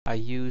I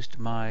used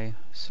my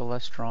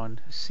Celestron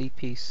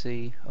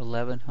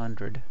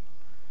CPC1100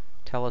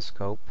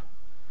 telescope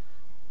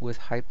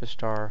with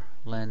HyperStar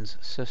lens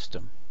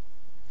system.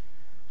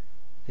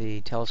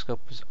 The telescope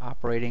was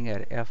operating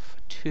at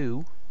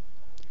f2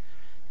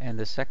 and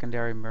the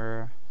secondary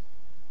mirror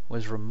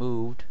was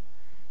removed,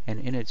 and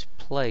in its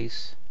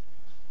place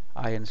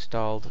I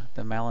installed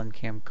the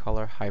MallinCam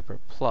Color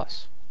Hyper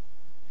Plus.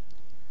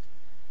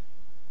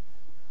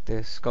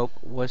 The scope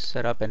was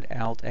set up in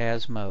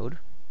Alt-Az mode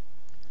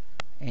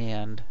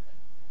and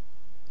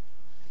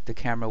the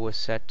camera was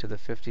set to the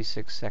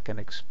 56-second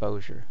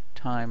exposure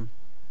time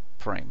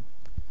frame.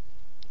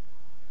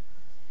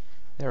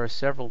 There are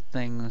several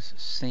things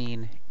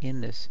seen in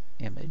this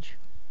image.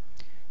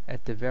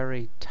 At the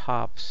very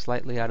top,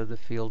 slightly out of the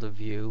field of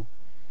view,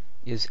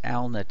 is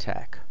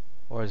Alnitak,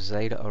 or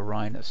Zeta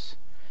Orionis.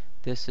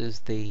 This is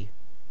the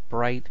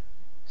bright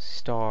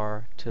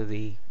star to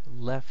the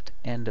left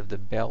end of the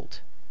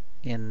belt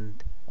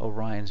in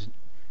Orion's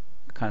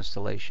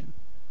constellation.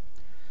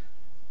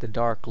 The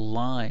dark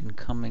line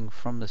coming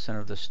from the center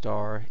of the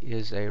star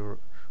is a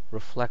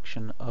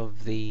reflection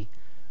of the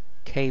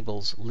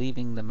cables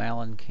leaving the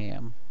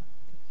MallinCam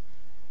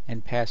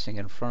and passing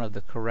in front of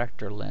the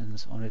corrector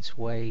lens on its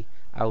way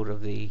out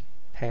of the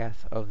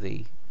path of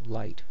the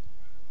light.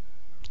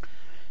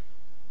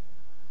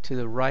 To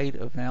the right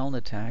of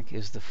Alnitak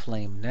is the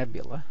Flame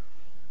Nebula.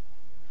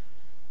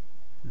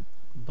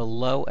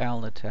 Below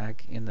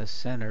Alnitak in the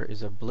center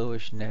is a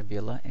bluish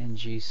nebula,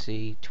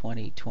 NGC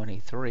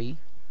 2023,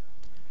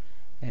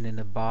 and in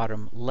the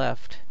bottom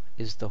left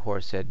is the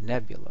Horsehead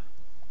Nebula.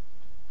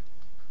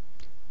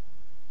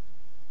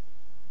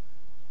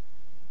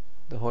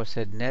 The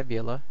Horsehead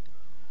Nebula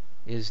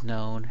is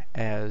known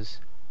as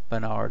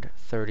Barnard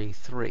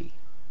 33.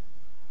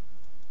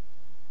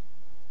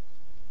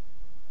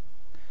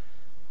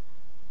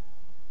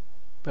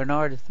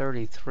 Barnard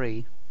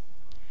 33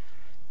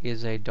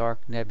 is a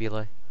dark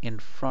nebula in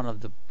front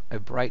of a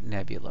bright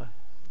nebula.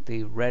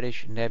 The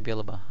reddish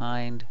nebula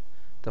behind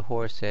the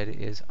Horsehead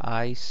is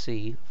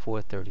IC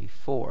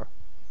 434.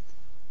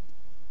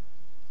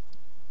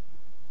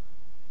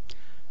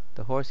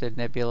 The Horsehead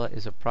Nebula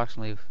is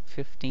approximately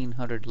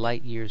 1,500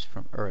 light years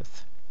from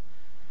Earth.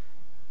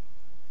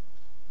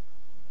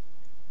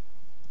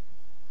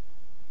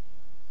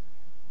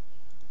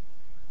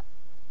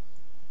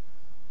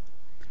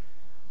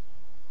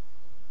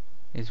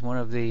 It is one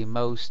of the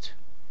most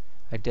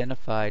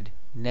identified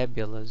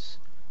nebulas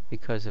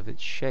because of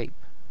its shape.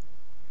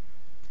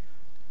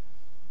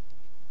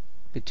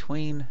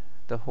 Between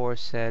the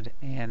Horsehead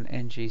and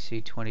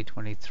NGC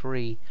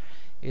 2023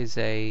 is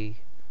a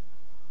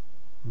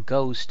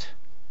ghost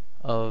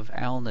of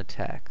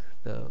Alnitak.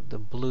 The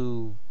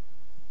blue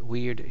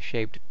weird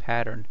shaped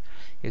pattern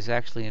is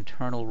actually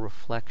internal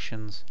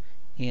reflections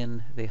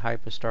in the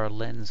HyperStar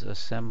lens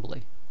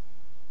assembly.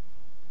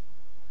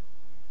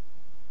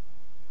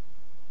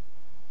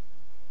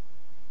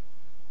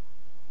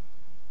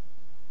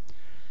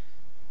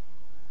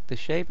 The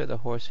shape of the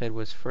Horsehead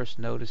was first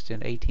noticed in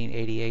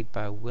 1888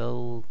 by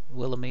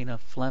Wilhelmina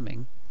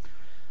Fleming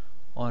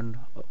on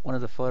one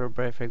of the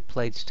photographic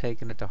plates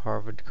taken at the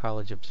Harvard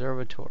College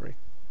Observatory.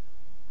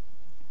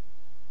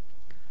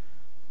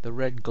 The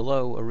red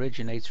glow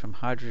originates from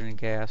hydrogen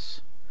gas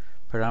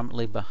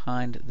predominantly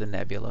behind the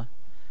nebula,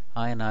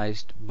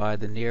 ionized by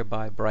the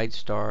nearby bright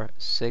star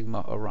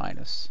Sigma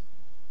Orionis.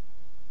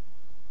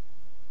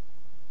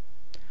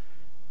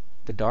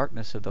 The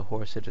darkness of the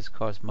Horsehead is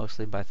caused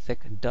mostly by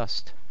thick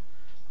dust,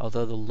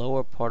 although the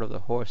lower part of the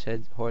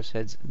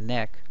Horsehead's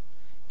neck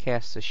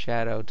casts a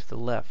shadow to the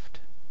left.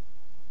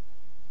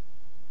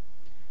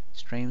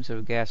 Streams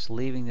of gas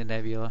leaving the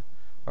nebula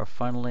are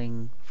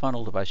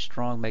funneled by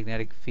strong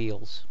magnetic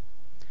fields,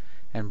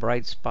 and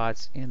bright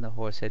spots in the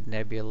Horsehead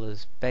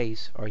Nebula's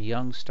base are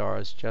young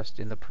stars just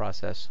in the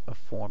process of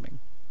forming.